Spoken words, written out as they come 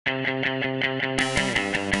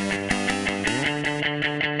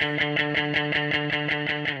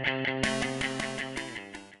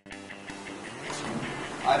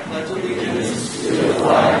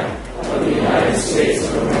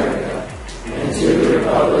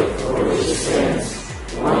republic for which it stands,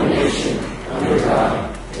 one nation, under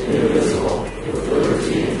God, indivisible, with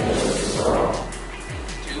liberty and justice for all.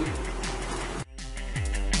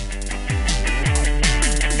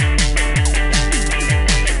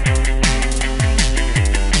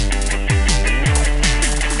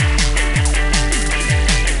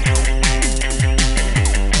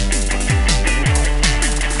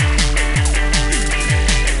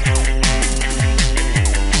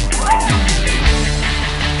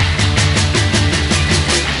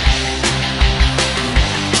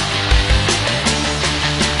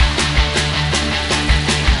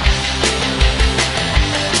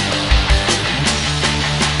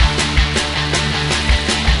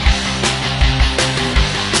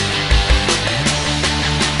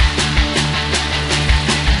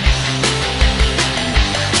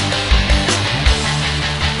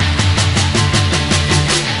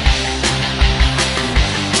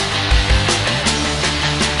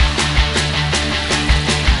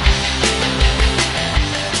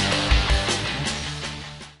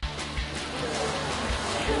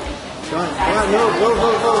 Come on,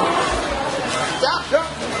 go. Stop.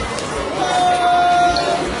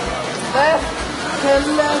 Left, turn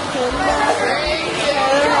left.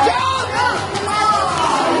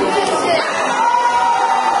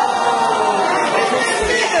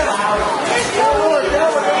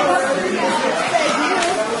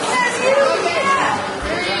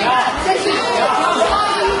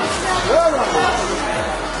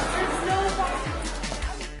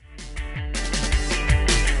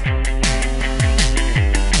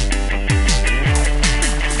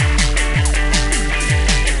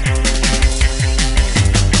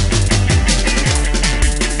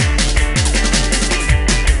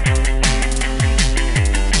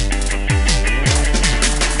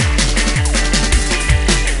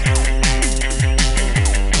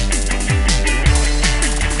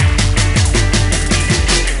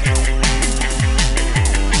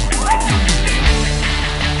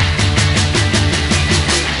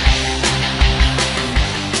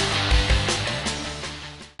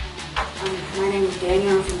 My name is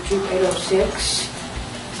Daniel. I'm from Troop 806.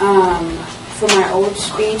 For my old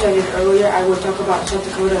speech I did earlier, I would talk about South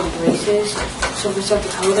Dakota and races. So for South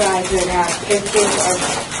Dakota, I could have pictures of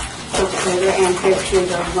South Dakota and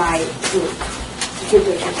pictures of my troop. The two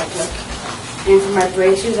pictures I took. And for my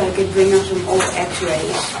braces, I could bring up some old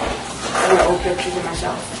x-rays or old pictures of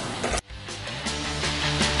myself.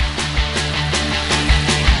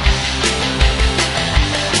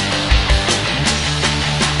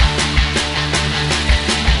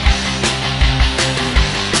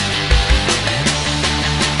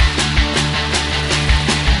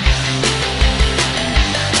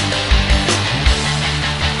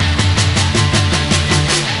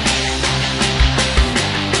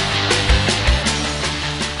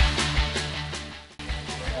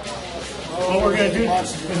 What we're going to do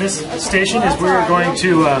in this station is we're going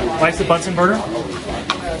to light the Bunsen burner.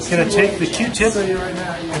 It's going to take the Q-tip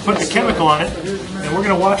and put the chemical on it, and we're going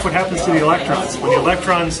to watch what happens to the electrons. When the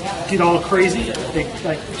electrons get all crazy, they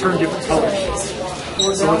turn different colors.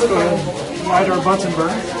 So let's go ahead and light our Bunsen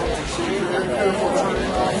burner. It should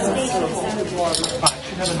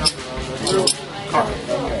have a number. Car.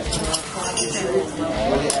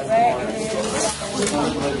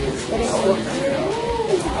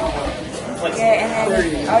 Yeah, and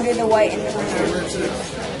then I'll do the white and the green.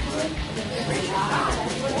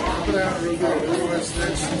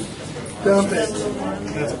 Dump it.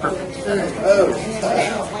 That's perfect.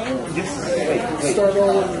 Start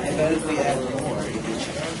all over.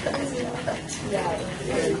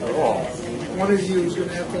 One of you is going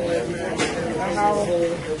to have to let me.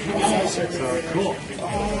 Cool.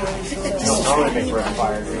 You'll totally make we're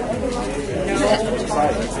fired.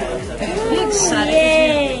 Excited.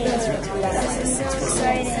 Yay! This is so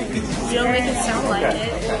exciting. You don't make it sound like it.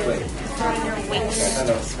 Throw in your wings.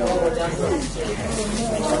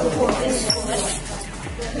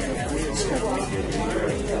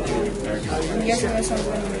 I'm guessing this one's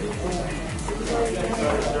going to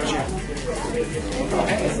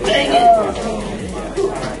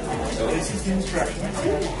This is the instruction.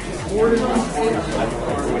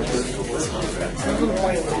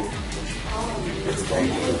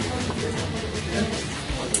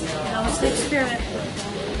 Now it's the experiment.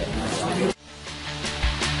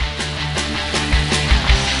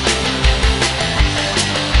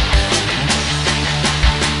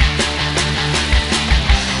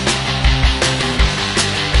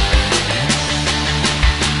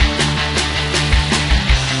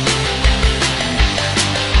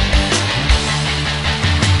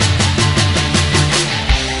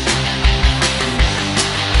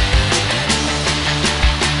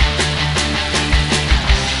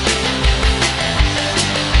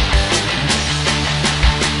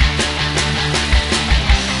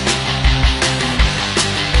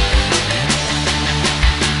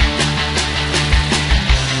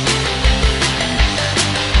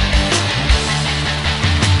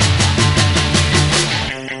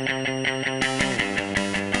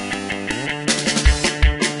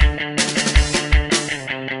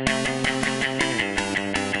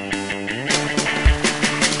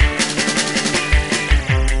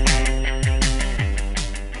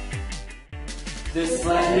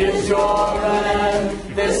 land is your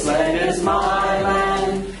land. This land is my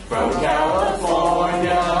land. From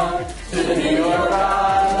California to the New York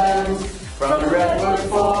Islands. From the Redwood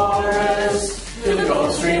Forest to the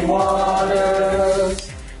Gulf Stream water.